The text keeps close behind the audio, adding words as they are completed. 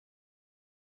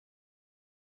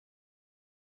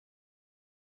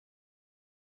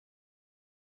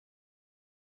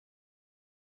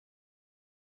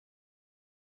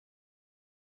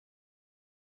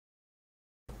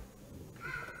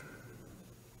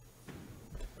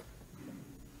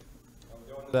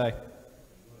today.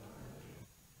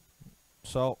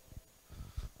 So,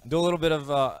 do a little bit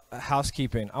of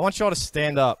housekeeping. I want you all to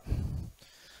stand up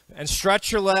and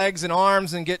stretch your legs and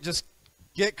arms and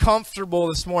get comfortable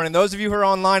this morning. Those of you who are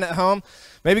online at home,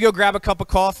 maybe go grab a cup of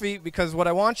coffee, because what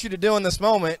I want you to do in this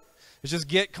moment is just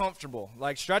get comfortable.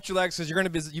 Like, stretch your legs,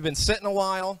 because you've been sitting a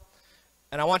while,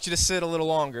 and I want you to sit a little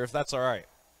longer, if that's all right.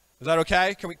 Is that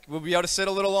okay? We'll be able to sit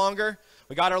a little longer?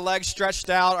 We got our legs stretched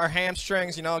out, our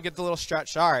hamstrings, get the little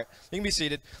stretch. All right, you can be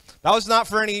seated. That was not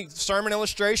for any sermon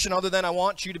illustration other than I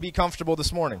want you to be comfortable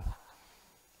this morning.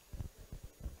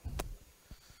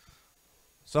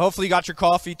 So hopefully you got your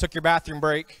coffee, took your bathroom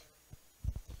break,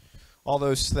 all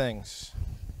those things.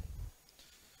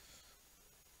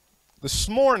 This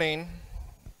morning,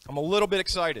 I'm a little bit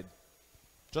excited,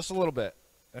 just a little bit.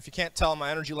 And if you can't tell,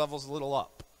 my energy level's a little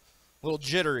up. A little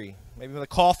jittery. Maybe the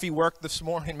coffee worked this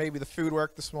morning. Maybe the food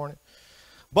worked this morning.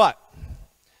 But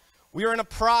we are in a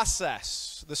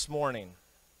process this morning.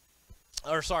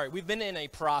 We've been in a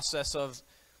process of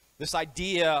this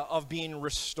idea of being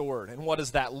restored. And what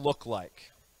does that look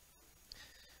like?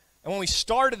 And when we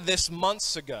started this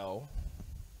months ago,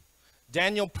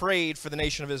 Daniel prayed for the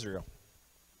nation of Israel.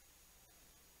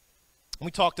 And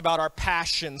we talked about our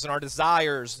passions and our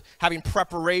desires, having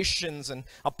preparations and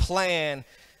a plan,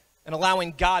 and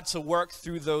allowing God to work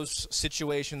through those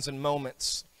situations and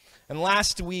moments. And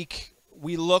last week,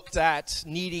 we looked at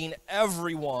needing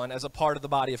everyone as a part of the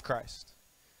body of Christ.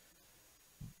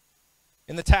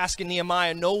 In the task in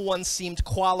Nehemiah, no one seemed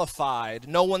qualified.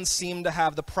 No one seemed to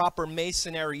have the proper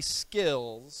masonry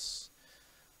skills,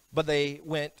 but they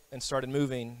went and started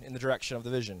moving in the direction of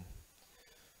the vision.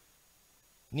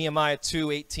 Nehemiah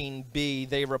 2:18b,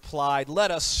 they replied, "Let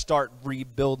us start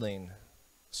rebuilding."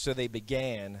 So they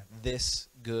began this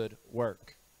good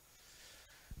work.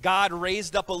 God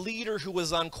raised up a leader who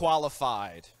was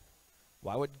unqualified.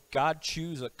 Why would God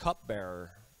choose a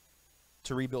cupbearer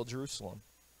to rebuild Jerusalem?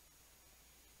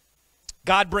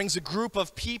 God brings a group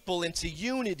of people into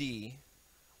unity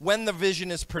when the vision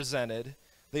is presented.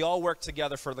 They all work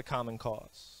together for the common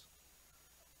cause.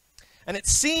 And it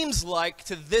seems like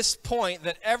to this point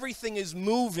that everything is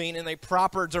moving in a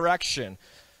proper direction.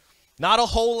 Not a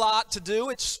whole lot to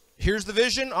do. Here's the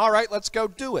vision. All right, let's go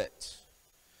do it.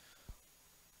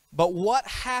 But what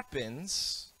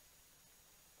happens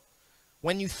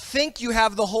when you think you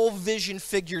have the whole vision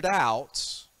figured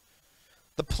out,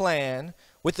 the plan,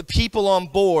 with the people on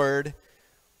board,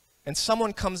 and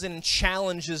someone comes in and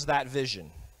challenges that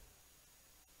vision?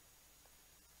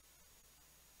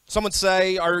 Some would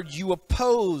say, are you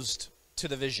opposed to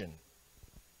the vision?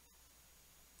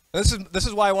 This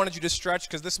is why I wanted you to stretch,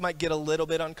 because this might get a little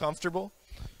bit uncomfortable.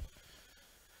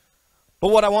 But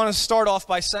what I want to start off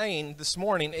by saying this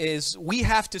morning is we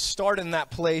have to start in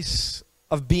that place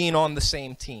of being on the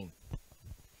same team.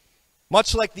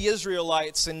 Much like the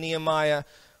Israelites in Nehemiah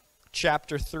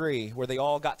chapter 3, where they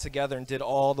all got together and did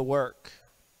all the work.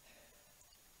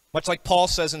 Much like Paul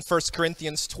says in 1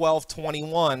 Corinthians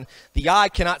 12:21, the eye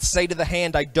cannot say to the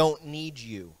hand, I don't need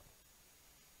you.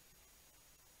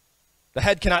 The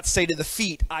head cannot say to the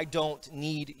feet, I don't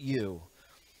need you.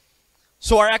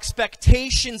 So our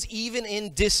expectations, even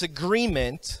in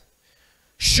disagreement,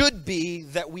 should be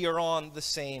that we are on the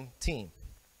same team.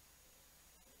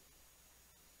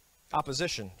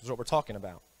 Opposition is what we're talking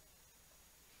about.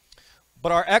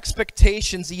 But our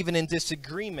expectations, even in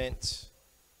disagreement,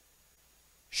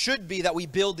 should be that we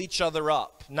build each other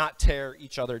up, not tear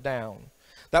each other down.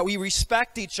 That we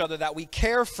respect each other, that we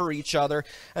care for each other,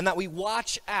 and that we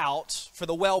watch out for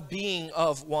the well-being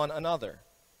of one another.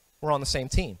 We're on the same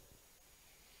team.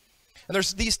 And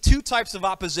there's these two types of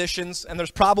oppositions, and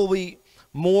there's probably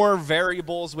more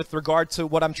variables with regard to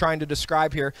what I'm trying to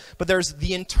describe here. But there's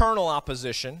the internal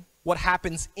opposition, what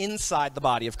happens inside the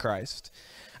body of Christ.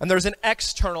 And there's an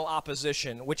external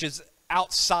opposition, which is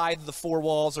outside the four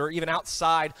walls or even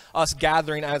outside us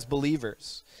gathering as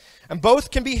believers. And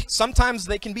both can be, sometimes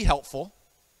they can be helpful,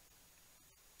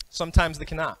 sometimes they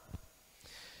cannot.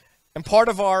 And part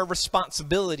of our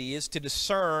responsibility is to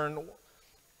discern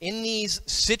in these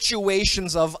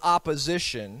situations of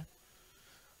opposition,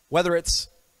 whether it's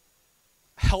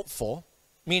helpful,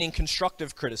 meaning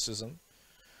constructive criticism,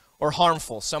 or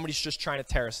harmful, somebody's just trying to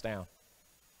tear us down.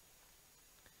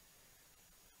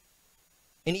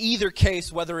 In either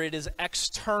case, whether it is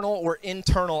external or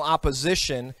internal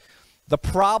opposition, the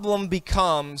problem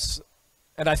becomes,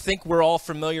 and I think we're all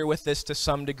familiar with this to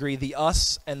some degree, the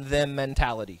us and them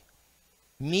mentality.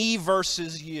 Me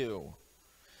versus you.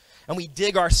 And we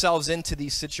dig ourselves into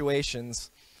these situations.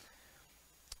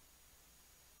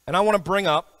 And I want to bring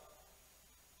up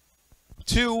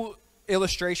two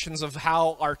illustrations of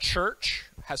how our church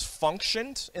has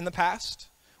functioned in the past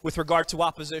with regard to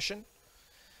opposition.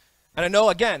 And I know,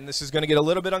 again, this is going to get a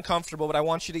little bit uncomfortable, but I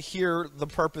want you to hear the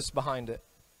purpose behind it.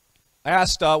 I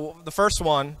asked the first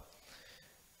one,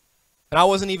 and I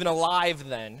wasn't even alive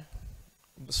then,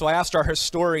 so I asked our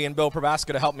historian, Bill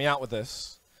Probasca, to help me out with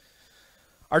this.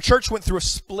 Our church went through a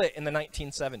split in the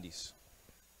 1970s.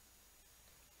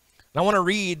 And I want to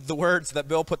read the words that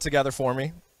Bill put together for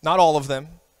me. Not all of them,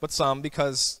 but some,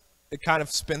 because it kind of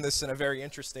spin this in a very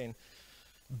interesting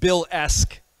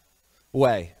Bill-esque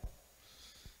way.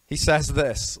 He says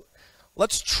this: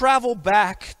 let's travel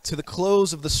back to the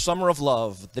close of the summer of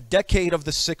love, the decade of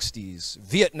the 60s,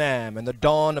 Vietnam, and the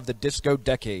dawn of the disco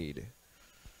decade.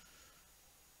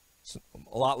 It's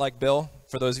a lot like Bill,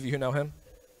 for those of you who know him.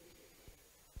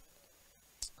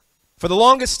 For the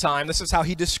longest time, this is how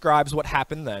he describes what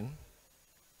happened then.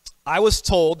 I was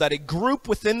told that a group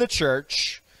within the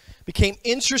church became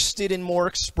interested in more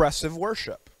expressive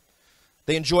worship.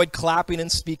 They enjoyed clapping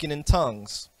and speaking in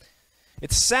tongues.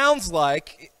 It sounds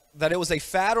like that it was a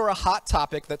fad or a hot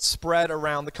topic that spread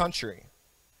around the country.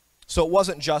 So it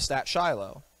wasn't just at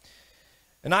Shiloh.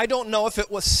 And I don't know if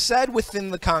it was said within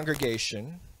the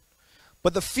congregation,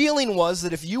 but the feeling was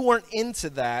that if you weren't into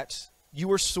that, you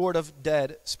were sort of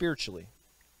dead spiritually.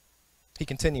 He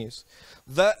continues,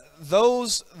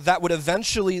 those that would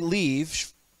eventually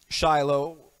leave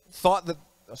Shiloh thought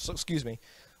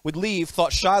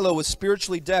Shiloh was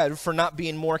spiritually dead for not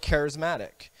being more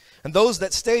charismatic. And those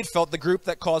that stayed felt the group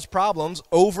that caused problems,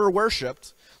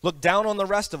 over-worshipped, looked down on the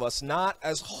rest of us, not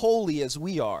as holy as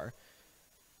we are.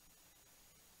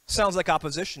 Sounds like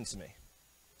opposition to me.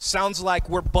 Sounds like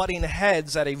we're butting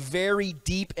heads at a very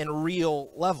deep and real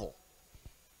level.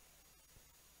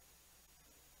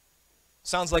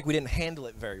 Sounds like we didn't handle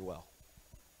it very well.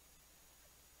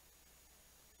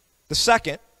 The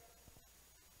second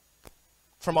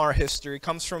from our history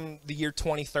comes from the year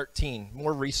 2013,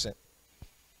 more recent.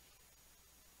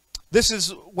 This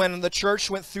is when the church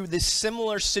went through this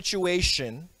similar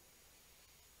situation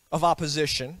of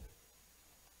opposition.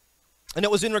 And it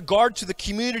was in regard to the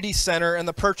community center and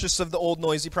the purchase of the old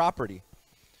noisy property.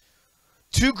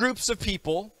 Two groups of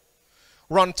people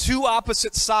were on two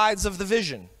opposite sides of the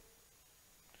vision.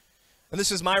 And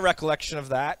this is my recollection of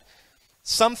that.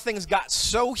 Some things got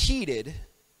so heated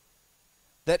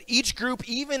that each group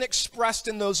even expressed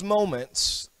in those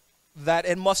moments that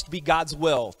it must be God's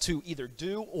will to either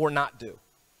do or not do.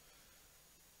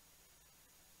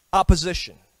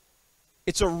 Opposition.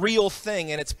 It's a real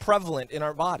thing and it's prevalent in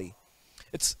our body.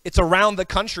 It's around the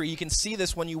country. You can see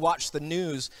this when you watch the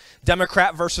news.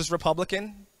 Democrat versus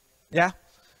Republican. Yeah?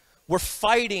 We're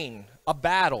fighting a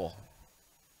battle.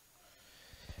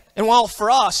 And while for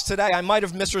us today, I might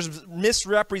have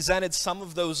misrepresented some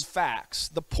of those facts,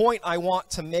 the point I want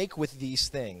to make with these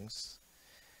things,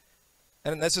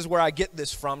 and this is where I get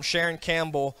this from, Sharon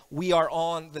Campbell, we are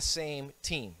on the same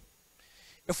team.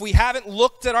 If we haven't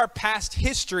looked at our past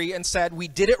history and said we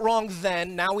did it wrong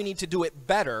then, now we need to do it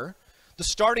better, the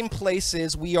starting place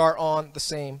is we are on the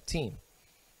same team.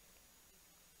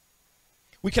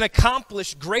 We can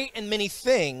accomplish great and many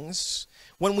things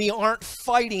when we aren't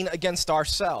fighting against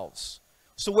ourselves.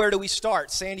 So where do we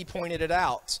start? Sandy pointed it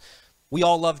out. We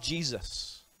all love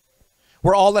Jesus.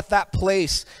 We're all at that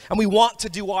place, and we want to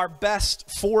do our best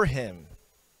for him.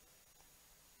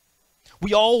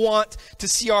 We all want to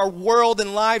see our world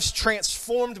and lives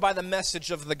transformed by the message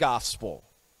of the gospel.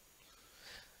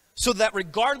 So that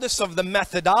regardless of the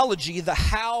methodology, the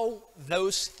how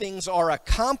those things are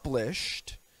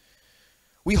accomplished,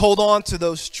 we hold on to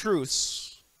those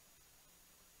truths.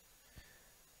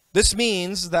 This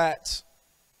means that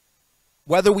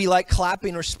whether we like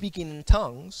clapping or speaking in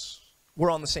tongues,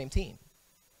 we're on the same team.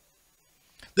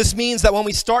 This means that when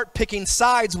we start picking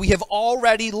sides, we have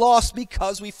already lost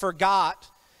because we forgot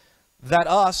that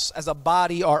us as a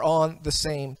body are on the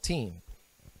same team.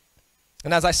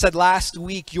 And as I said last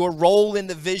week, your role in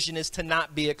the vision is to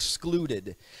not be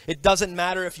excluded. It doesn't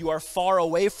matter if you are far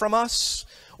away from us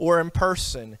or in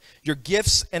person. Your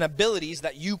gifts and abilities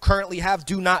that you currently have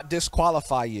do not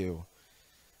disqualify you.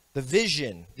 The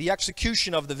vision, the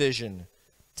execution of the vision,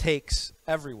 takes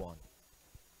everyone.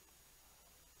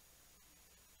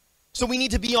 So we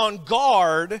need to be on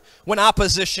guard when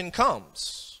opposition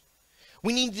comes.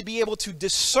 We need to be able to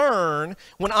discern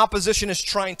when opposition is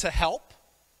trying to help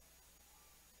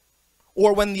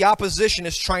or when the opposition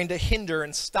is trying to hinder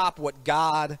and stop what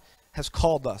God has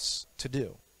called us to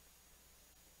do.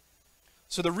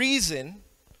 So the reason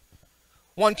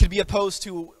one could be opposed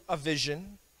to a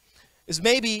vision is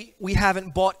maybe we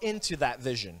haven't bought into that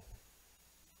vision.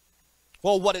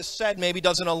 Well, what is said maybe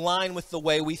doesn't align with the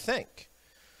way we think.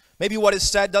 Maybe what is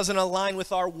said doesn't align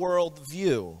with our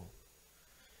worldview.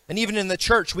 And even in the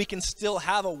church, we can still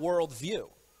have a worldview.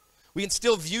 We can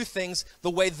still view things the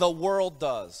way the world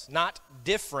does. Not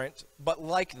different, but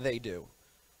like they do.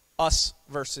 Us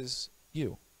versus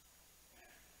you.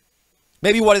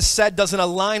 Maybe what is said doesn't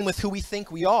align with who we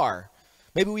think we are.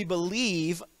 Maybe we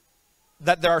believe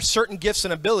that there are certain gifts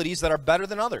and abilities that are better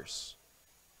than others.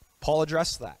 Paul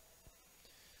addressed that.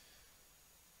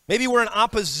 Maybe we're in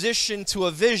opposition to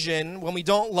a vision when we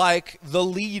don't like the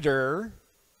leader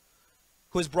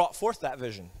who has brought forth that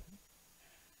vision.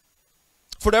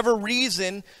 For whatever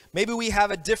reason, maybe we have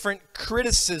a different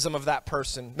criticism of that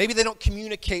person. Maybe they don't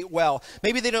communicate well.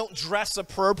 Maybe they don't dress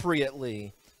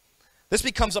appropriately. This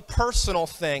becomes a personal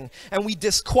thing, and we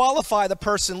disqualify the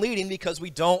person leading because we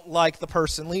don't like the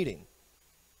person leading.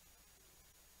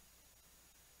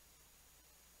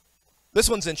 This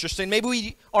one's interesting. Maybe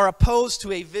we are opposed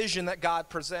to a vision that God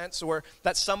presents or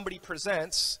that somebody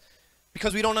presents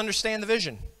because we don't understand the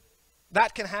vision.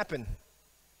 That can happen.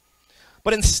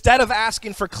 But instead of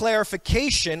asking for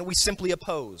clarification, we simply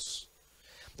oppose.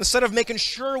 Instead of making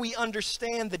sure we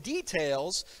understand the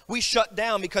details, we shut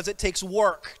down because it takes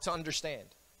work to understand.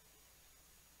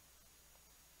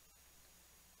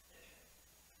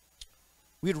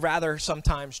 We'd rather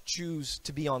sometimes choose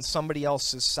to be on somebody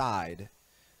else's side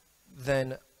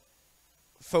than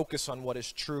focus on what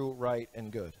is true, right,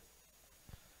 and good.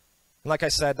 And like I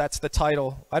said, that's the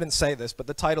title. I didn't say this, but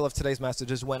the title of today's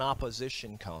message is When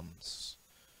Opposition Comes.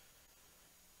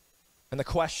 And the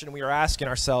question we are asking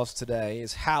ourselves today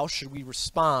is, how should we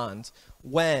respond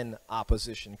when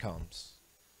opposition comes?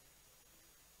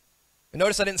 And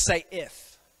notice I didn't say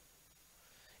if.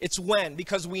 It's when,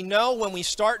 because we know when we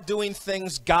start doing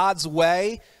things God's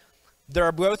way, there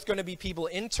are both going to be people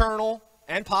internal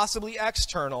and possibly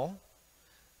external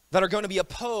that are going to be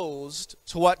opposed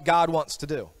to what God wants to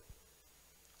do.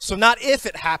 So not if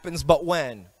it happens, but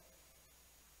when.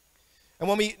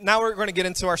 And now we're going to get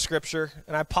into our scripture,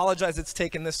 and I apologize it's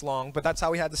taken this long, but that's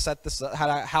how we had to set this up,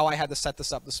 how I had to set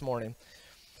this up this morning.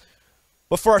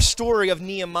 But for our story of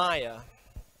Nehemiah,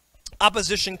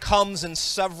 opposition comes in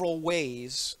several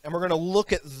ways, and we're going to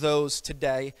look at those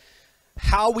today,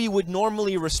 how we would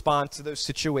normally respond to those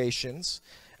situations,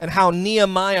 and how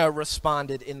Nehemiah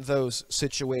responded in those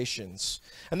situations.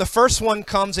 And the first one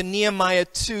comes in Nehemiah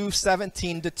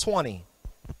 2:17-20.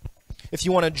 If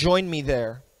you want to join me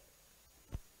there.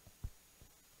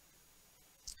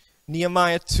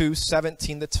 Nehemiah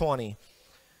 2:17-20.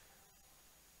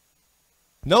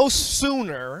 No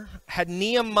sooner had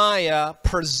Nehemiah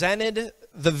presented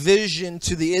the vision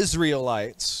to the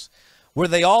Israelites, where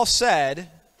they all said,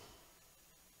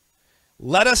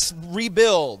 "Let us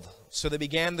rebuild." So they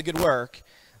began the good work.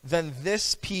 Then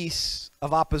this piece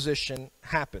of opposition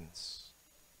happens.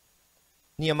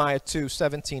 Nehemiah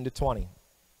 2:17-20.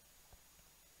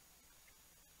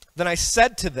 Then I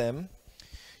said to them,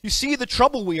 "You see the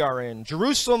trouble we are in.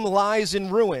 Jerusalem lies in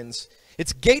ruins.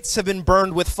 Its gates have been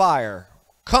burned with fire.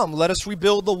 Come, let us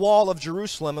rebuild the wall of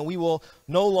Jerusalem, and we will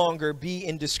no longer be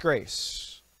in disgrace."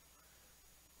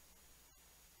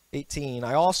 18,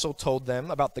 I also told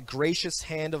them about the gracious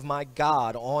hand of my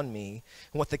God on me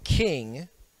and what the king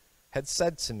had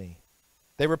said to me.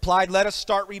 They replied, "Let us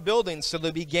start rebuilding." So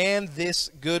they began this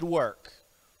good work.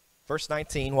 Verse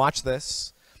 19, watch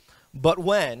this. But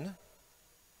when,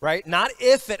 right? Not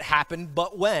if it happened,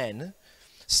 but when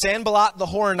Sanballat the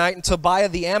Horonite and Tobiah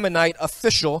the Ammonite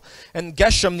official and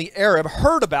Geshem the Arab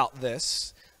heard about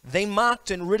this, they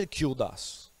mocked and ridiculed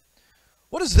us.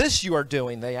 "What is this you are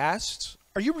doing?" they asked.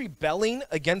 "Are you rebelling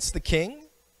against the king?"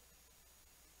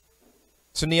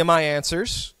 So Nehemiah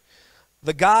answers,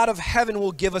 "The God of heaven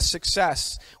will give us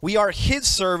success. We are his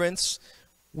servants.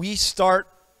 We start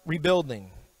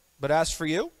rebuilding. But as for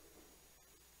you,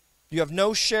 you have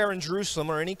no share in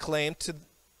Jerusalem or any claim to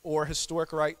or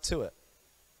historic right to it."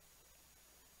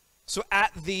 So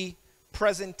at the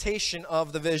presentation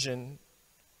of the vision,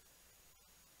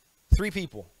 3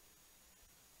 people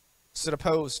stood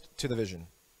opposed to the vision.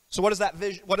 So what is that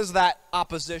vision? What is that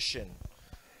opposition?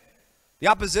 The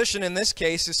opposition in this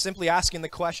case is simply asking the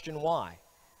question, why?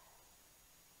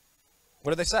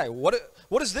 What do they say? What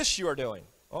is this you are doing?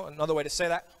 Oh, another way to say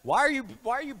that, why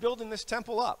are you building this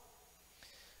temple up?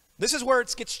 This is where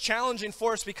it gets challenging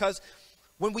for us, because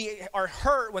when we are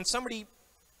hurt, when somebody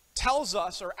tells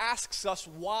us or asks us,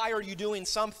 why are you doing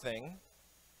something,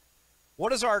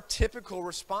 what is our typical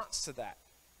response to that?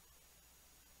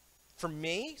 For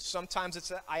me, sometimes it's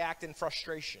that I act in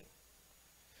frustration.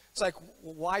 It's like,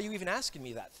 well, why are you even asking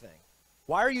me that thing?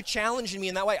 Why are you challenging me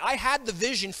in that way? I had the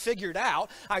vision figured out.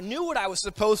 I knew what I was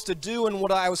supposed to do and what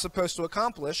I was supposed to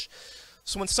accomplish.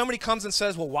 So when somebody comes and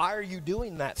says, well, why are you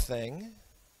doing that thing?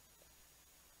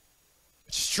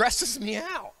 It stresses me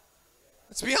out.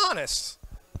 Let's be honest.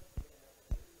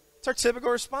 It's our typical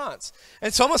response. And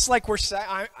it's almost like we're saying,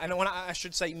 I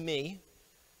should say me,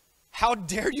 how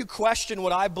dare you question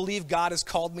what I believe God has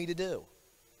called me to do?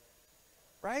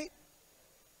 Right?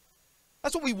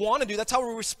 That's what we want to do. That's how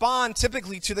we respond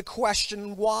typically to the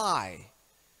question, why?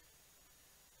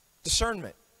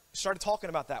 Discernment. We started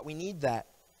talking about that. We need that.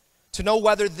 To know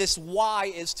whether this why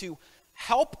is to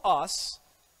help us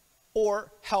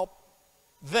or help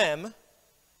them,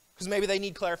 because maybe they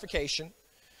need clarification,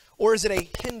 or is it a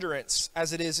hindrance,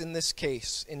 as it is in this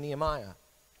case in Nehemiah?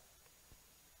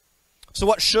 So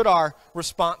what should our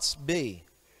response be?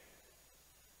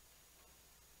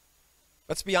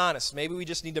 Let's be honest. Maybe we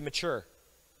just need to mature.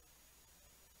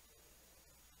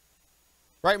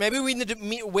 Right? Maybe we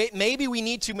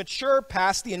need to mature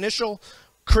past the initial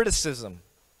criticism.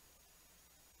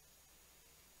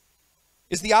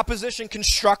 Is the opposition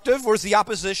constructive, or is the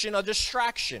opposition a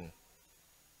distraction?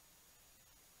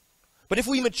 But if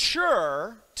we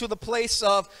mature to the place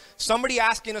of somebody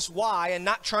asking us why and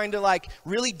not trying to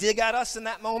really dig at us in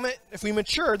that moment, if we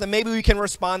mature, then maybe we can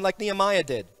respond like Nehemiah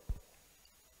did.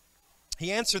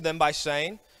 He answered them by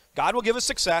saying, God will give us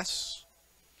success.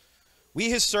 We,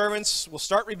 his servants, will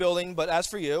start rebuilding, but as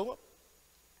for you,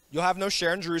 you'll have no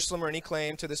share in Jerusalem or any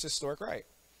claim to this historic right.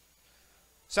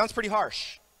 Sounds pretty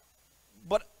harsh.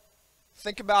 But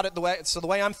think about it the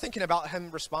way I'm thinking about him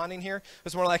responding here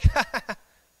is more like,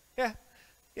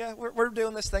 yeah, we're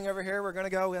doing this thing over here. We're going to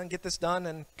go and get this done,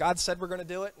 and God said we're going to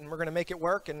do it, and we're going to make it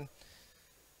work.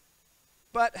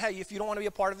 But hey, if you don't want to be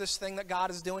a part of this thing that God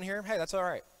is doing here, hey, that's all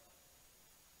right.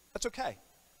 That's okay.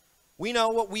 We know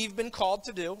what we've been called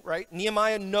to do, right?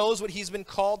 Nehemiah knows what he's been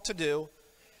called to do.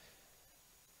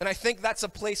 And I think that's a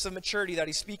place of maturity that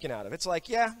he's speaking out of. It's like,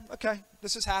 yeah, okay,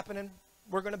 this is happening.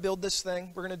 We're going to build this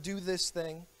thing. We're going to do this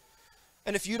thing.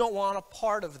 And if you don't want a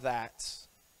part of that,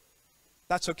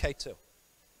 that's okay too.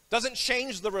 Doesn't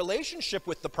change the relationship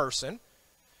with the person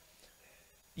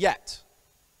yet.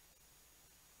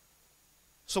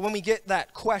 So when we get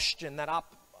that question,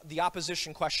 the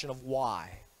opposition question of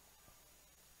why,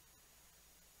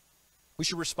 we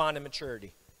should respond in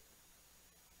maturity.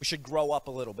 We should grow up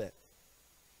a little bit.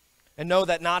 And know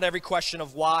that not every question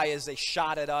of why is a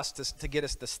shot at us to get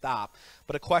us to stop.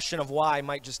 But a question of why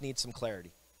might just need some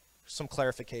clarity, some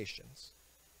clarifications.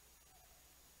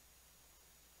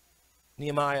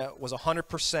 Nehemiah was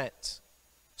 100%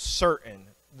 certain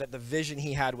that the vision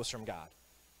he had was from God.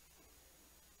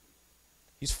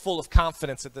 He's full of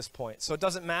confidence at this point. So it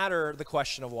doesn't matter the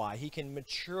question of why. He can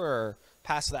mature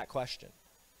past that question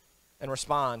and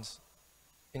respond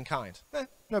in kind.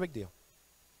 No big deal.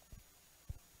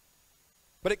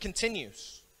 But it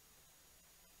continues.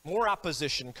 More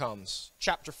opposition comes.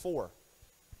 Chapter 4.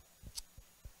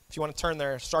 If you want to turn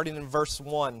there, starting in verse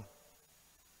 1.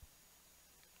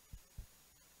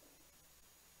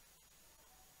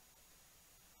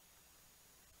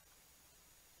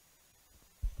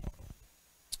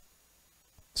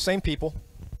 Same people.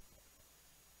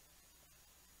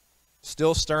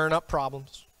 Still stirring up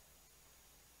problems.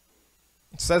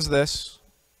 It says this.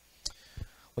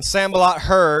 When Sanballat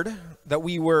heard that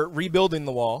we were rebuilding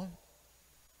the wall,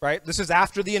 right? This is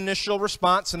after the initial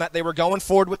response and that they were going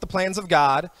forward with the plans of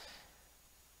God.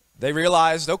 They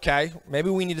realized, okay, maybe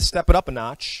we need to step it up a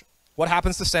notch. What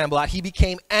happens to Sanballat? He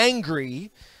became angry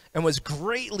and was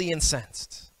greatly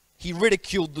incensed. He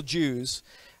ridiculed the Jews,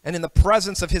 and in the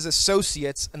presence of his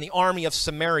associates and the army of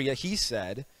Samaria, he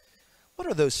said, "What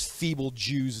are those feeble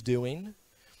Jews doing?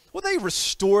 Will they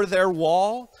restore their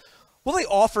wall? Will they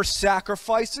offer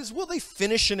sacrifices? Will they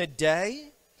finish in a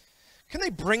day? Can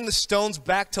they bring the stones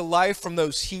back to life from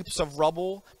those heaps of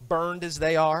rubble, burned as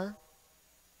they are?"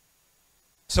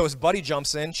 So his buddy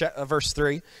jumps in, verse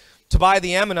 3. Tobiah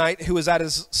the Ammonite, who was at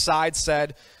his side,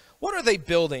 said, "What are they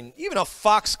building? Even a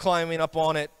fox climbing up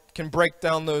on it can break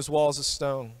down those walls of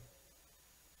stone."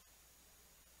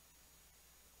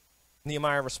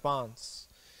 Nehemiah responds,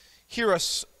 "Hear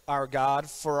us, our God,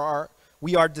 for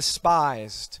we are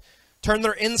despised. Turn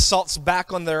their insults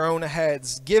back on their own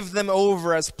heads. Give them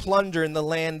over as plunder in the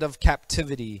land of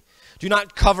captivity. Do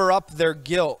not cover up their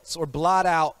guilt or blot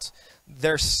out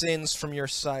their sins from your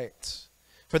sight,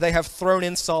 for they have thrown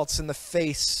insults in the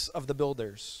face of the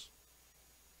builders."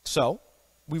 So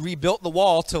we rebuilt the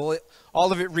wall till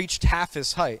all of it reached half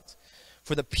its height,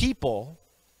 for the people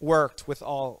worked with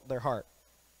all their heart.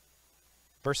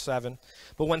 Verse 7,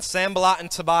 but when Sanballat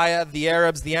and Tobiah, the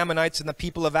Arabs, the Ammonites, and the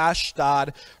people of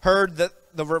Ashdod heard that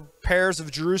the repairs of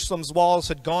Jerusalem's walls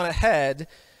had gone ahead,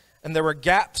 and there were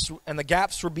gaps, and the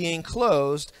gaps were being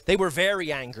closed, they were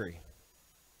very angry.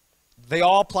 They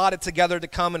all plotted together to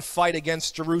come and fight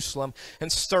against Jerusalem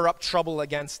and stir up trouble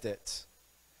against it.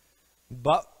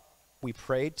 But we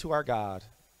prayed to our God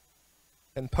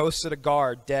and posted a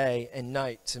guard day and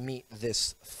night to meet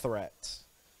this threat.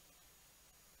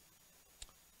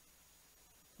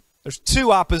 There's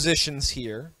two oppositions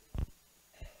here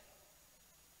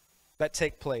that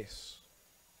take place.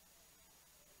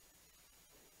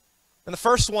 And the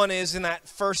first one is in that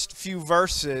first few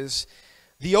verses,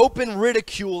 the open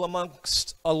ridicule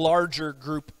amongst a larger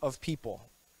group of people.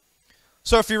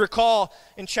 So if you recall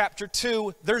in chapter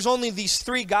 2, there's only these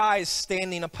three guys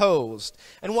standing opposed.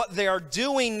 And what they are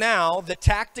doing now, the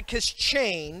tactic has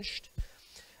changed.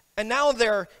 And now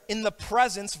they're in the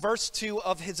presence, verse 2,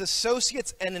 of his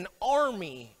associates and an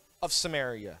army of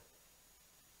Samaria.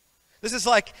 This is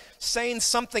like saying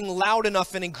something loud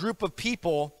enough in a group of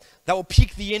people that will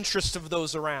pique the interest of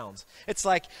those around. It's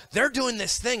like, they're doing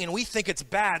this thing and we think it's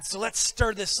bad, so let's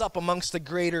stir this up amongst a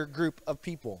greater group of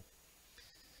people.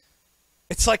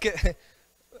 It's like,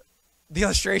 the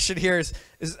illustration here is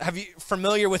have you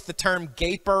familiar with the term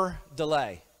gaper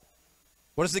delay?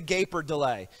 What is a gaper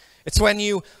delay? It's when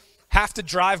you have to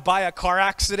drive by a car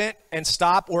accident and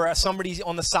stop, or somebody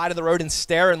on the side of the road and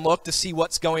stare and look to see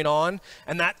what's going on,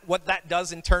 and what that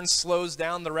does in turn slows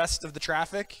down the rest of the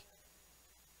traffic.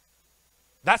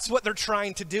 That's what they're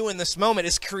trying to do in this moment,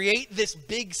 is create this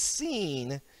big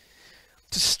scene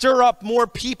to stir up more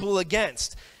people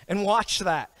against. And watch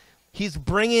that. He's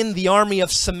bringing the army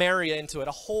of Samaria into it,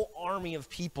 a whole army of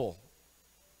people.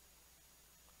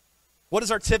 What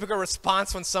is our typical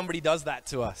response when somebody does that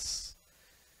to us?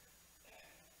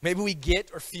 Maybe we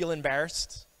get or feel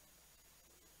embarrassed.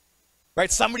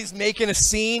 Right? Somebody's making a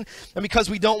scene, and because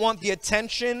we don't want the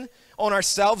attention on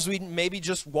ourselves, we maybe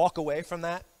just walk away from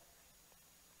that.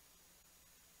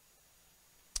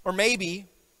 Or maybe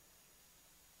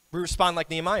we respond like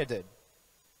Nehemiah did.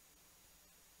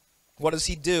 What does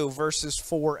he do? Verses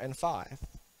 4 and 5.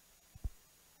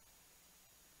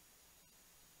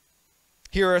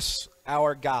 Hear us,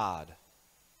 our God.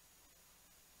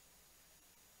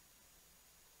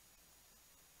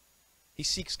 He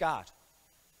seeks God.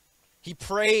 He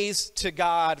prays to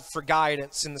God for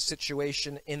guidance in the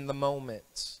situation, in the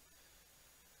moment.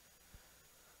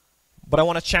 But I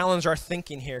want to challenge our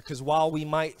thinking here, because while we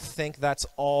might think that's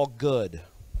all good,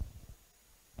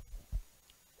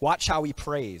 watch how he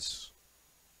prays.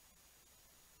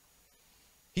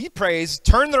 He prays,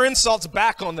 turn their insults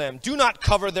back on them. Do not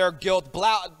cover their guilt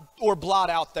or blot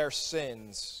out their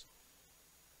sins.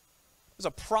 There's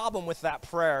a problem with that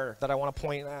prayer that I want to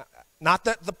point out. Not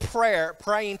that the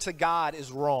praying to God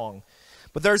is wrong,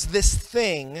 but there's this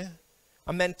thing,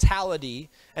 a mentality,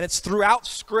 and it's throughout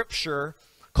Scripture,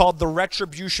 called the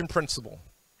retribution principle.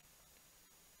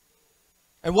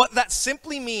 And what that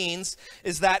simply means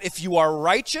is that if you are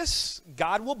righteous,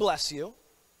 God will bless you.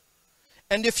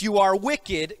 And if you are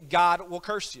wicked, God will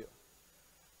curse you.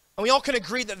 And we all can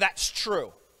agree that that's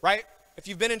true, right? If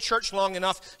you've been in church long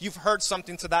enough, you've heard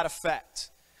something to that effect.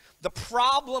 The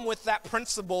problem with that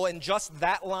principle and just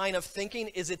that line of thinking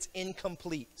is it's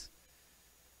incomplete.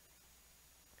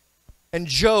 And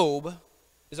Job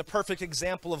is a perfect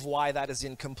example of why that is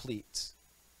incomplete.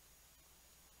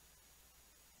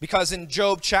 Because in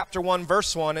Job chapter 1,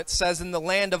 verse 1, it says, in the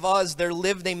land of Uz there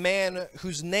lived a man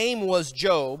whose name was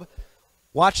Job.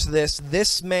 Watch this.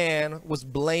 This man was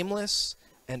blameless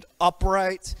and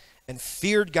upright and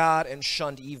feared God and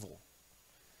shunned evil.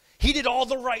 He did all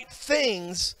the right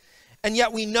things, and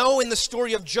yet we know in the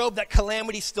story of Job that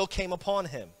calamity still came upon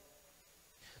him.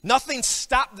 Nothing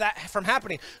stopped that from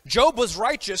happening. Job was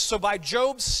righteous, so by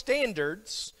Job's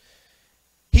standards,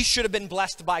 he should have been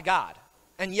blessed by God.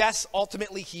 And yes,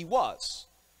 ultimately he was.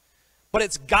 But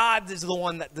it's God is the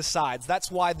one that decides. That's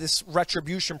why this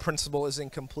retribution principle is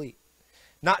incomplete.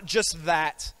 Not just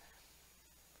that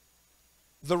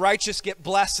the righteous get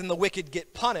blessed and the wicked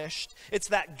get punished. It's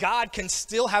that God can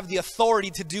still have the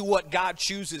authority to do what God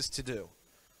chooses to do.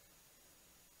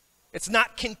 It's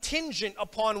not contingent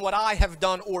upon what I have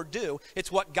done or do.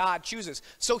 It's what God chooses.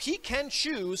 So he can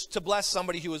choose to bless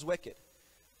somebody who is wicked.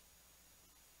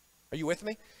 Are you with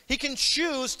me? He can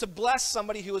choose to bless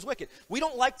somebody who is wicked. We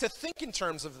don't like to think in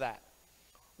terms of that.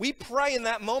 We pray in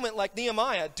that moment like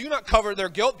Nehemiah, do not cover their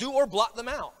guilt, do or blot them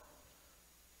out.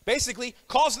 Basically,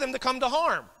 cause them to come to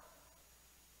harm.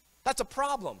 That's a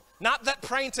problem. Not that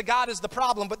praying to God is the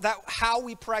problem, but that how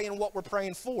we pray and what we're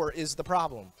praying for is the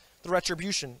problem. The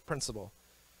retribution principle.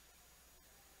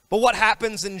 But what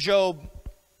happens in Job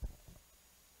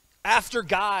after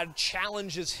God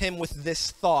challenges him with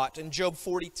this thought? In Job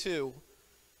 42,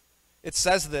 it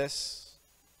says this: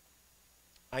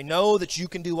 I know that you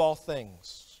can do all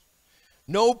things.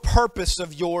 No purpose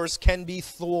of yours can be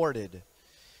thwarted.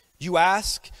 You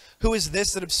ask, who is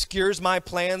this that obscures my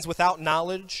plans without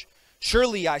knowledge?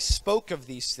 Surely I spoke of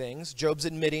these things. Job's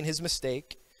admitting his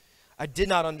mistake. I did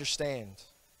not understand.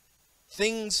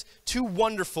 Things too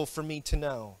wonderful for me to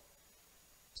know.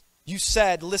 You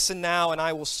said, listen now and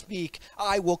I will speak.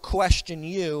 I will question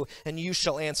you and you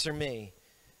shall answer me.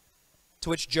 To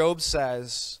which Job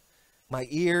says, my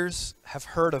ears have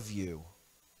heard of you,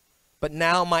 but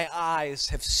now my eyes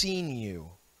have seen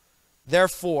you.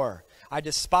 Therefore, I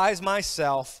despise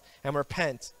myself and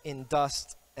repent in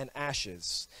dust and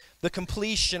ashes. The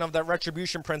completion of that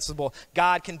retribution principle,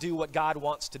 God can do what God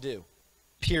wants to do,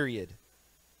 period.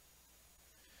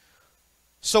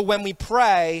 So when we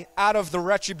pray out of the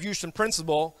retribution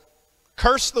principle,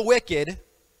 curse the wicked,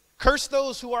 curse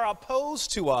those who are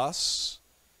opposed to us.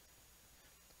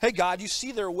 Hey God, you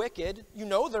see they're wicked. You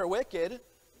know they're wicked.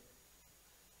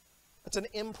 That's an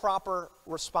improper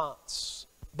response.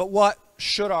 But what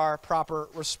should our proper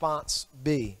response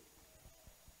be?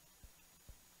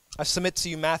 I submit to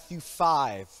you Matthew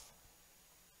 5,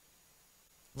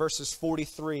 verses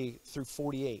 43 through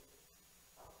 48.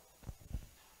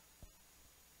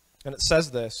 And it says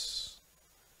this.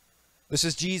 This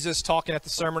is Jesus talking at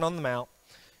the Sermon on the Mount.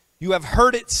 You have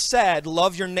heard it said,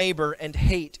 love your neighbor and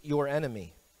hate your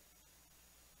enemy.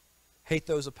 Hate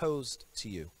those opposed to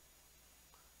you.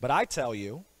 But I tell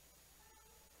you,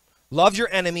 love your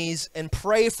enemies and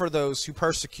pray for those who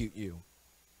persecute you,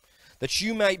 that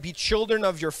you might be children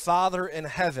of your Father in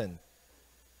heaven.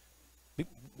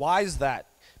 Why is that?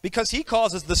 Because he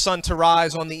causes the sun to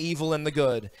rise on the evil and the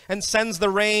good, and sends the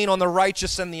rain on the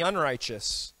righteous and the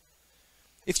unrighteous.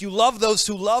 If you love those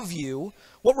who love you,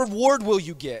 what reward will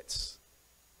you get?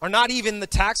 Are not even the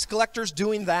tax collectors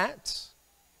doing that?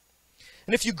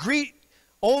 And if you greet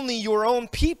only your own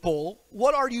people,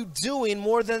 what are you doing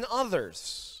more than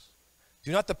others?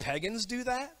 Do not the pagans do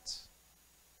that?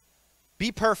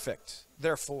 Be perfect,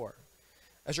 therefore,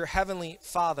 as your heavenly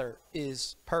Father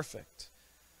is perfect.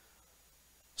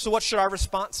 So what should our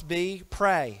response be?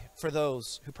 Pray for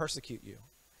those who persecute you.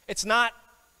 It's not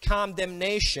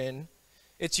condemnation.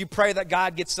 It's you pray that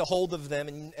God gets a hold of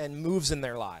them and moves in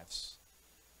their lives.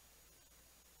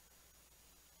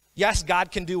 Yes,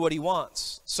 God can do what he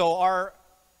wants. So our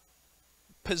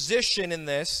position in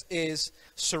this is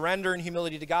surrender and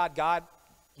humility to God. God,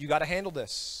 you got to handle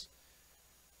this.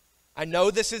 I know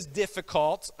this is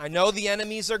difficult. I know the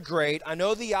enemies are great. I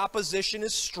know the opposition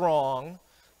is strong.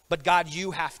 But God,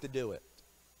 you have to do it.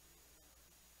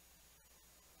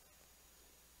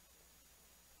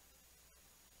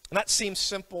 And that seems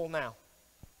simple now.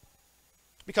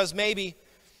 Because maybe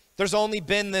there's only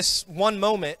been this one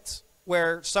moment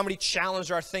where somebody challenged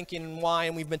our thinking and why,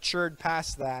 and we've matured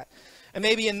past that. And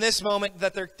maybe in this moment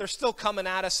that they're still coming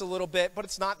at us a little bit, but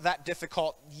it's not that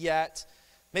difficult yet.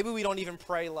 Maybe we don't even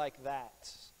pray like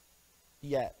that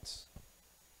yet.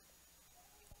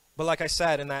 But like I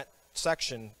said, in that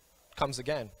section comes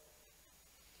again.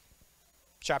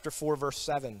 Chapter 4, verse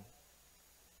 7.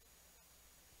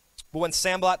 But when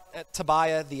Sanballat,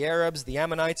 Tobiah, the Arabs, the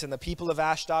Ammonites, and the people of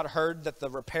Ashdod heard that the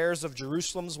repairs of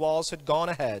Jerusalem's walls had gone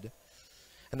ahead,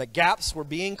 and the gaps were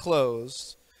being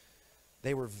closed,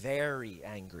 they were very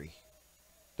angry.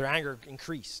 Their anger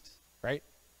increased, right?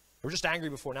 They were just angry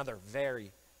before, now they're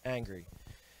very angry.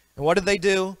 And what did they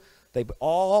do? They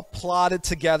all plotted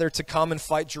together to come and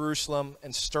fight Jerusalem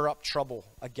and stir up trouble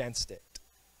against it.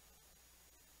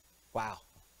 Wow.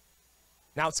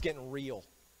 Now it's getting real.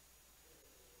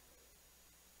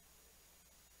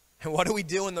 And what do we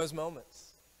do in those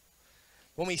moments?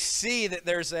 When we see that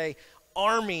there's an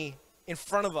army in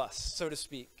front of us, so to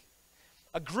speak,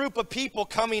 a group of people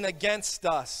coming against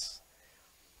us,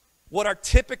 what our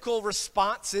typical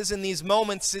response is in these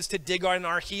moments is to dig on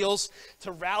our heels,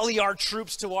 to rally our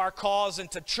troops to our cause,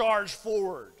 and to charge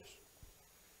forward.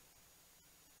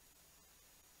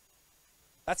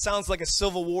 That sounds like a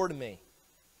civil war to me.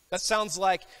 That sounds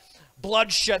like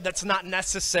bloodshed that's not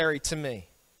necessary to me.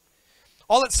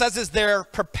 All it says is they're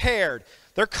prepared.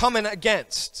 They're coming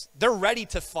against. They're ready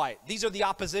to fight. These are the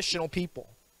oppositional people.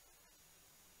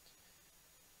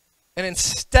 And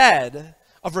instead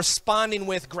of responding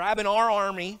with grabbing our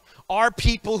army, our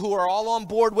people who are all on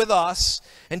board with us,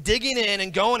 and digging in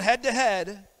and going head to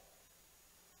head,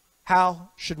 how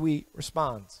should we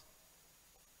respond?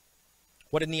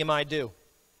 What did Nehemiah do?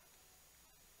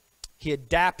 He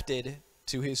adapted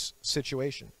to his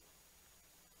situation.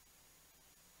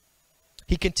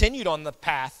 He continued on the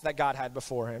path that God had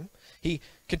before him. He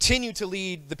continued to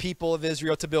lead the people of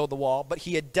Israel to build the wall, but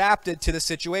he adapted to the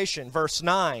situation. Verse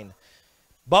 9,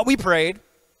 but we prayed.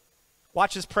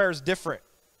 Watch, his prayer is different.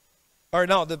 Or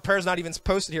no, the prayer is not even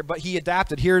posted here, but he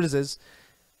adapted. Here it is.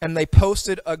 And they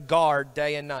posted a guard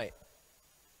day and night.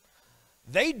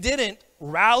 They didn't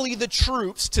rally the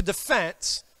troops to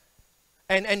defense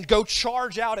and go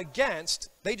charge out against.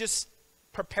 They just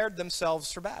prepared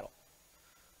themselves for battle.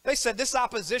 They said, this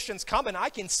opposition's coming. I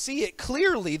can see it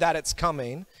clearly that it's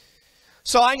coming.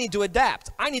 So I need to adapt.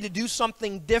 I need to do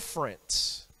something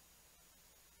different.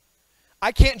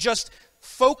 I can't just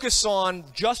focus on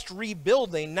just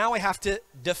rebuilding. Now I have to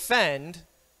defend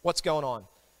what's going on,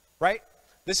 right?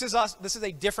 This is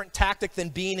a different tactic than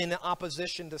being in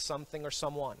opposition to something or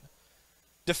someone.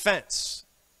 Defense,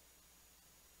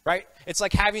 right? It's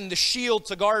like having the shield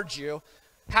to guard you,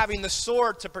 having the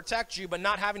sword to protect you, but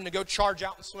not having to go charge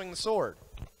out and swing the sword.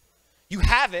 You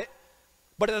have it,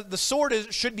 but the sword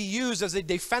should be used as a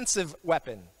defensive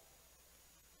weapon,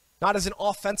 not as an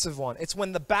offensive one. It's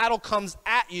when the battle comes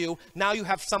at you, now you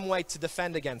have some way to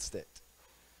defend against it.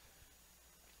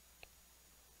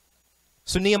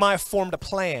 So Nehemiah formed a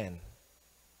plan,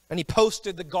 and he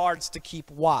posted the guards to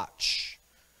keep watch.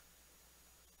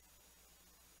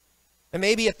 And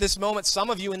maybe at this moment, some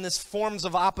of you in this forms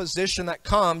of opposition that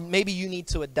come, maybe you need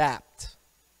to adapt.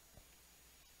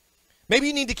 Maybe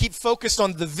you need to keep focused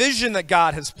on the vision that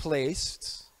God has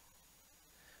placed,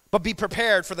 but be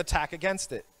prepared for the attack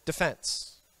against it.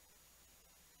 Defense.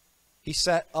 He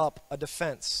set up a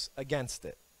defense against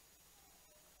it.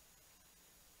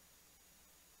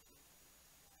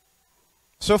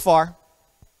 So far,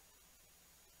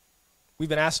 we've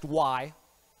been asked why.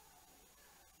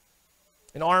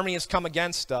 An army has come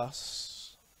against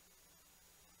us.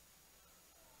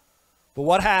 But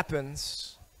what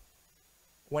happens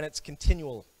when it's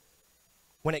continual,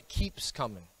 when it keeps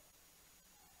coming?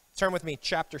 Turn with me,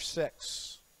 chapter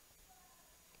 6,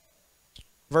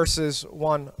 verses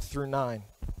 1 through 9.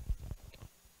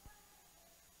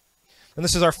 And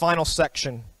this is our final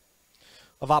section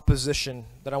of opposition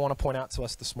that I want to point out to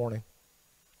us this morning.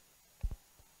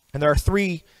 And there are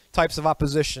 3 types of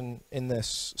opposition in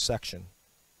this section.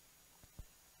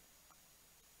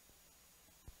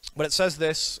 But it says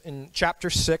this in chapter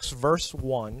 6, verse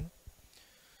 1.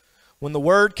 When the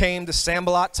word came to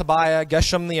Sanballat, Tobiah,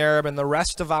 Geshem the Arab, and the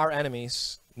rest of our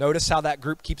enemies, notice how that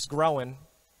group keeps growing.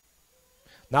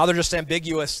 Now they're just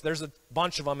ambiguous. There's a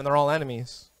bunch of them, and they're all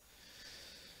enemies.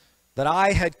 That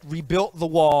I had rebuilt the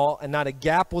wall, and not a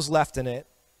gap was left in it,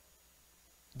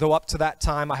 though up to that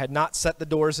time I had not set the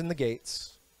doors and the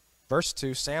gates. Verse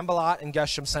 2, Sanballat and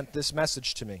Geshem sent this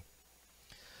message to me.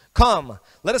 Come,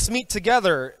 let us meet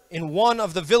together in one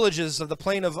of the villages of the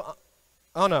plain of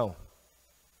Ono.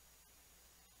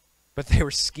 But they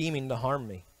were scheming to harm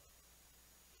me.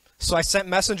 So I sent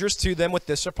messengers to them with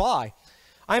this reply.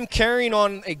 I am carrying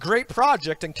on a great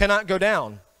project and cannot go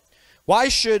down. Why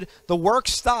should the work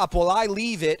stop while I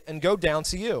leave it and go down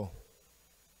to you?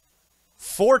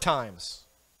 4 times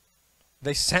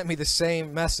they sent me the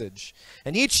same message,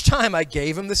 and each time I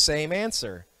gave them the same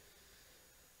answer.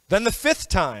 Then the 5th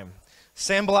time,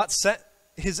 Sanballat sent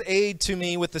his aide to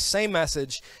me with the same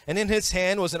message, and in his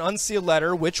hand was an unsealed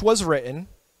letter, which was written,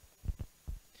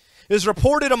 It is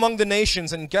reported among the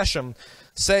nations, and Geshem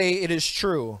say it is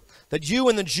true, that you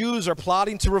and the Jews are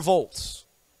plotting to revolt,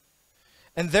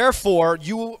 and therefore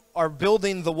you are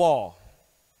building the wall.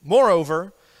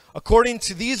 Moreover, according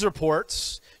to these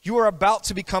reports, you are about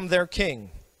to become their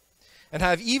king, and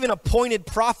have even appointed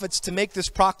prophets to make this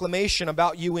proclamation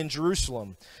about you in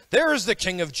Jerusalem. There is the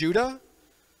king of Judah.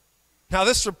 Now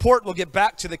this report will get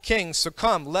back to the king, so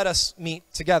come, let us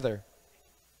meet together.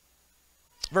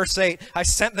 Verse 8, I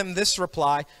sent them this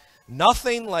reply,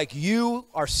 nothing like you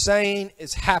are saying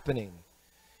is happening.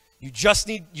 You're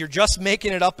just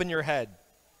making it up in your head.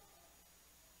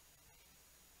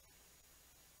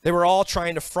 They were all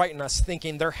trying to frighten us,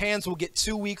 thinking their hands will get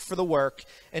too weak for the work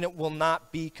and it will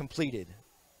not be completed.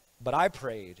 But I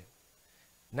prayed,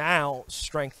 now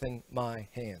strengthen my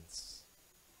hands.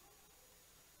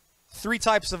 3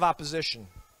 types of opposition.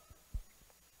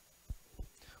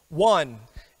 1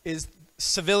 is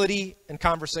civility and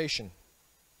conversation.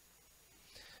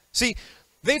 See,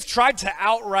 they've tried to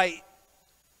outright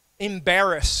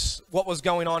embarrass what was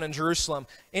going on in Jerusalem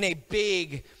in a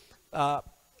big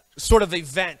sort of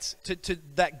event to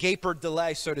that gaper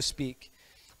delay, so to speak.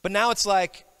 But now it's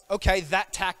like, okay,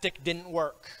 that tactic didn't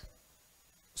work.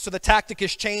 So the tactic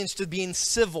has changed to being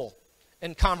civil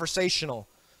and conversational.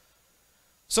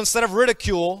 So instead of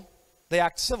ridicule, they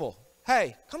act civil.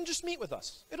 hey, come just meet with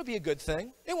us. It'll be a good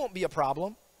thing. It won't be a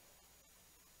problem.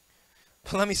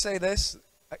 But let me say this,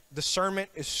 discernment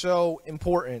is so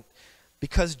important,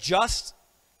 because just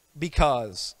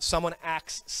because someone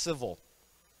acts civil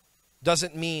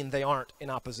doesn't mean they aren't in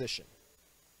opposition.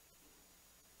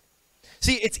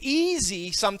 See, it's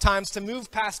easy sometimes to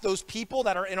move past those people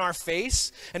that are in our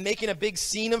face and making a big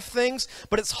scene of things,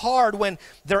 but it's hard when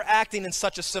they're acting in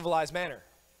such a civilized manner.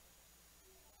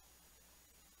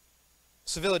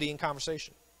 Civility in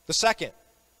conversation. The second,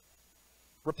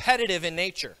 repetitive in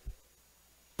nature,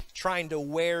 trying to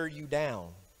wear you down.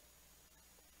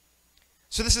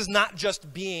 So this is not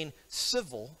just being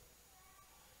civil,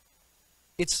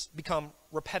 it's become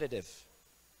repetitive.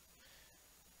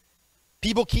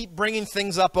 People keep bringing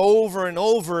things up over and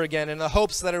over again in the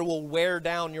hopes that it will wear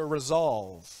down your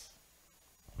resolve.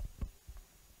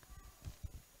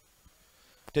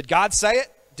 Did God say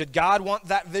it? Did God want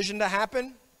that vision to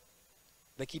happen?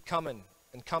 They keep coming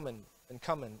and coming and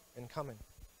coming and coming.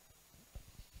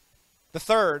 The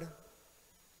third,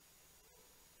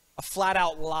 a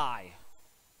flat-out lie.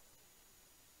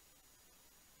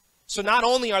 So not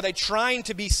only are they trying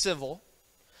to be civil,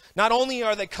 not only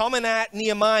are they coming at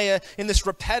Nehemiah in this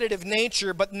repetitive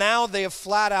nature, but now they have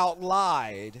flat out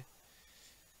lied.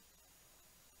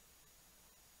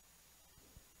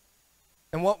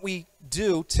 And what we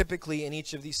do typically in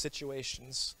each of these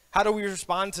situations, how do we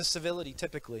respond to civility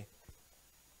typically?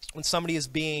 When somebody is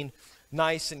being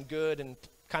nice and good and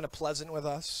kind of pleasant with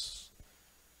us.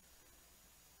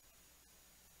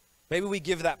 Maybe we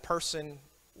give that person,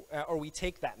 or we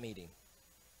take that meeting.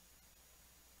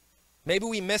 Maybe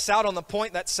we miss out on the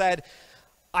point that said,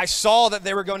 I saw that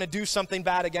they were going to do something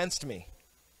bad against me.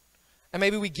 And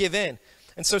maybe we give in.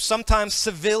 And so sometimes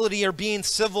civility or being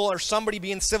civil or somebody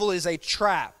being civil is a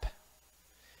trap.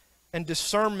 And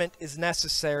discernment is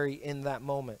necessary in that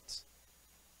moment.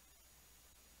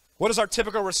 What is our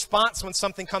typical response when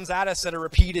something comes at us at a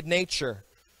repeated nature?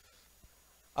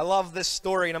 I love this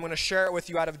story, and I'm going to share it with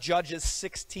you out of Judges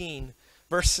 16,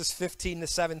 verses 15 to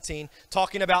 17,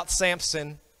 talking about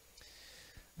Samson.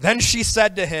 Then she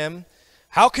said to him,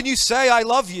 how can you say I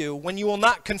love you when you will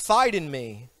not confide in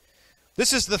me?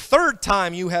 This is the third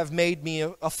time you have made me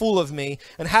a fool of me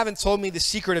and haven't told me the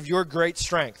secret of your great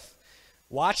strength.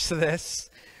 Watch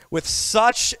this. With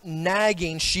such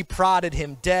nagging, she prodded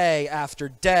him day after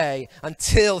day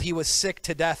until he was sick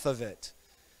to death of it.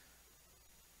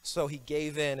 So he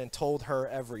gave in and told her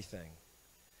everything.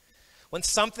 When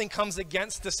something comes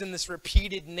against us in this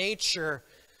repeated nature,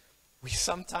 we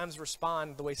sometimes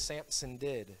respond the way Samson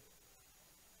did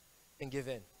and give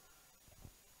in.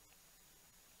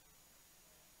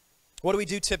 What do we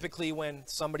do typically when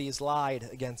somebody has lied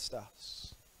against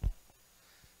us?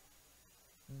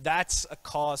 That's a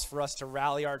cause for us to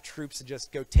rally our troops and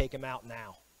just go take them out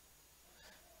now.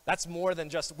 That's more than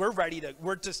just,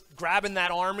 we're just grabbing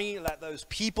that army, those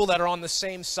people that are on the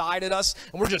same side as us,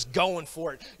 and we're just going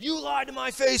for it. You lied to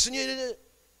my face and you did it.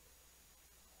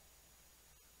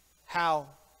 How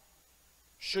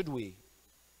should we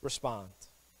respond?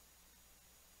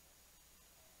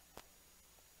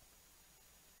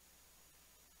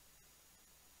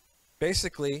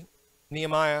 Basically,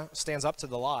 Nehemiah stands up to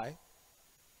the lie.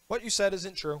 What you said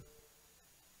isn't true.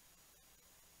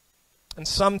 And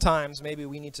sometimes maybe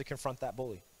we need to confront that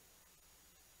bully.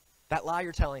 That lie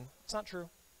you're telling, it's not true.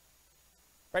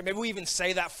 Right? Maybe we even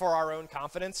say that for our own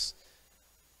confidence.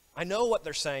 I know what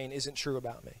they're saying isn't true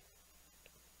about me.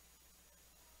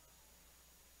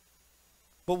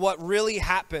 But what really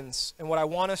happens, and what I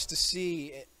want us to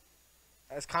see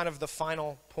as kind of the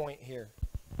final point here.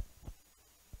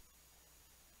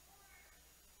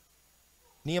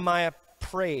 Nehemiah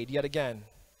prayed yet again.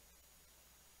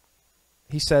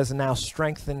 He says, now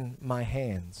strengthen my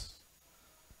hands.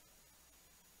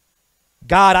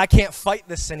 God, I can't fight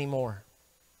this anymore.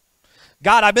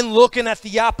 God, I've been looking at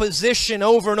the opposition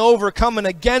over and over coming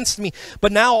against me,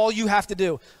 but now all you have to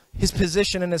do, his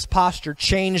position and his posture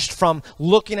changed from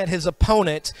looking at his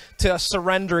opponent to a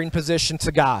surrendering position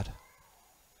to God.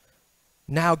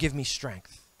 Now give me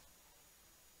strength.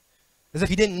 As if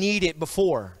he didn't need it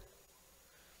before.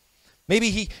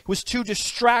 Maybe he was too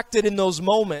distracted in those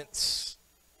moments.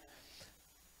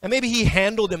 And maybe he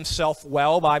handled himself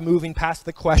well by moving past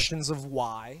the questions of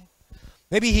why.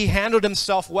 Maybe he handled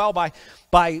himself well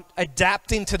by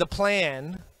adapting to the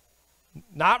plan.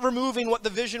 Not removing what the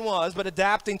vision was, but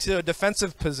adapting to a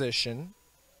defensive position.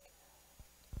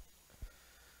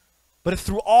 But if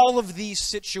through all of these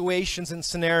situations and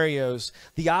scenarios,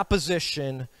 the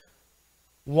opposition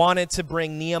wanted to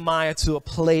bring Nehemiah to a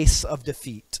place of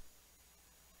defeat,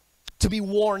 to be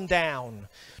worn down,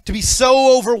 to be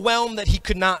so overwhelmed that he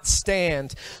could not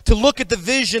stand, to look at the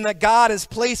vision that God has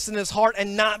placed in his heart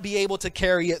and not be able to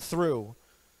carry it through.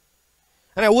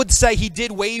 And I would say he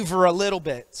did waver a little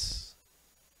bit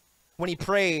when he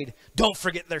prayed, don't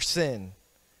forget their sin.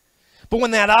 But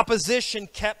when that opposition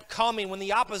kept coming, when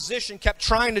the opposition kept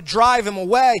trying to drive him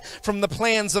away from the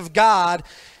plans of God,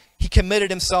 he committed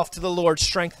himself to the Lord,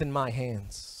 strengthen my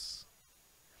hands.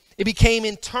 It became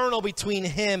internal between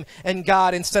him and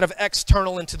God instead of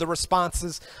external into the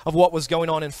responses of what was going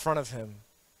on in front of him.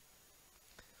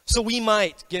 So we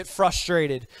might get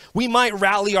frustrated. We might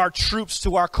rally our troops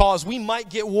to our cause. We might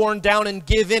get worn down and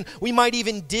give in. We might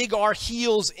even dig our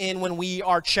heels in when we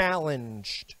are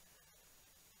challenged.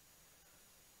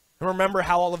 And remember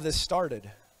how all of this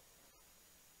started.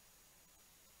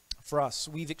 For us,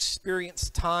 we've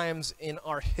experienced times in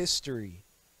our history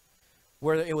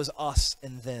where it was us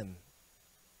and them.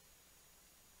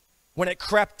 When it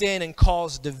crept in and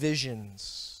caused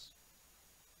divisions.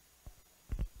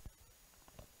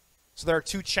 So there are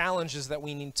two challenges that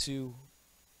we need to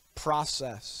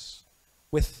process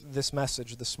with this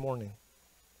message this morning.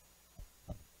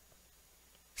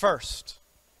 First,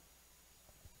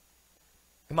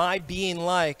 am I being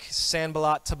like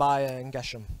Sanballat, Tobiah, and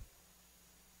Geshem?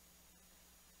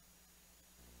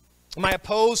 Am I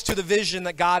opposed to the vision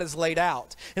that God has laid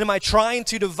out? And am I trying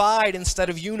to divide instead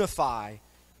of unify?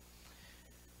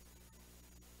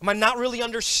 Am I not really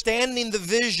understanding the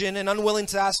vision and unwilling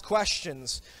to ask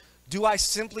questions? Do I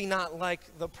simply not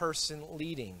like the person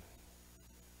leading?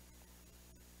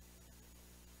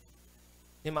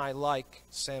 Am I like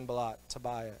Sanballat,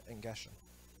 Tobiah, and Geshem?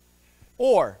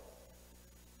 Or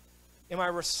am I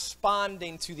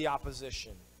responding to the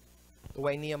opposition the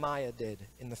way Nehemiah did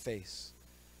in the face?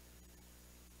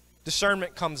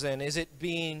 Discernment comes in. Is it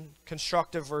being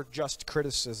constructive or just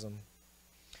criticism?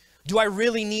 Do I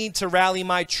really need to rally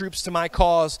my troops to my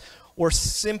cause, or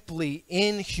simply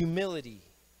in humility,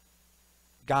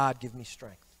 God give me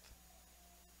strength?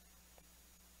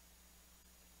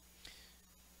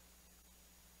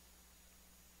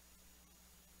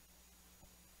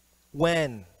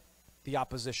 When the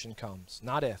opposition comes,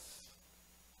 not if.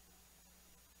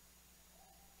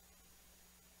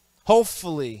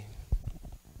 Hopefully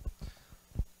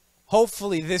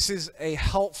this is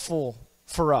helpful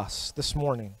for us this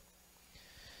morning.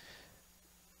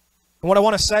 And what I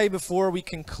want to say before we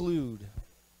conclude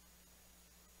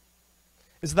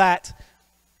is that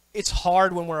it's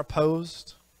hard when we're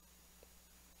opposed.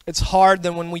 It's hard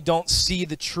then when we don't see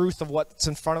the truth of what's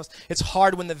in front of us. It's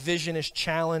hard when the vision is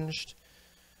challenged.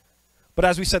 But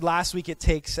as we said last week, it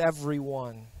takes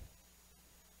everyone.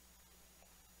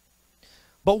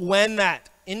 But when that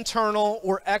internal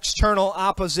or external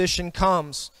opposition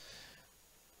comes,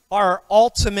 our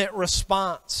ultimate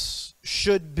response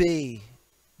should be,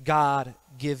 God,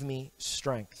 give me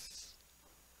strength.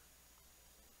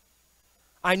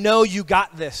 I know you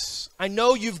got this. I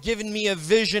know you've given me a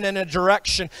vision and a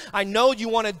direction. I know you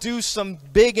want to do some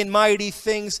big and mighty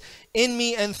things in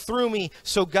me and through me.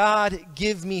 So God,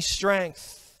 give me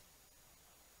strength.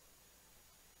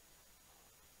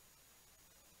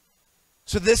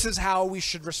 So this is how we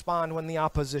should respond when the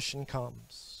opposition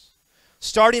comes.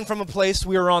 Starting from a place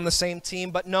we are on the same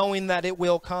team, but knowing that it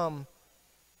will come.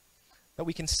 That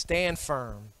we can stand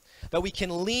firm. That we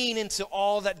can lean into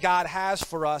all that God has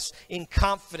for us in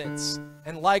confidence,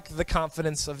 and like the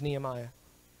confidence of Nehemiah.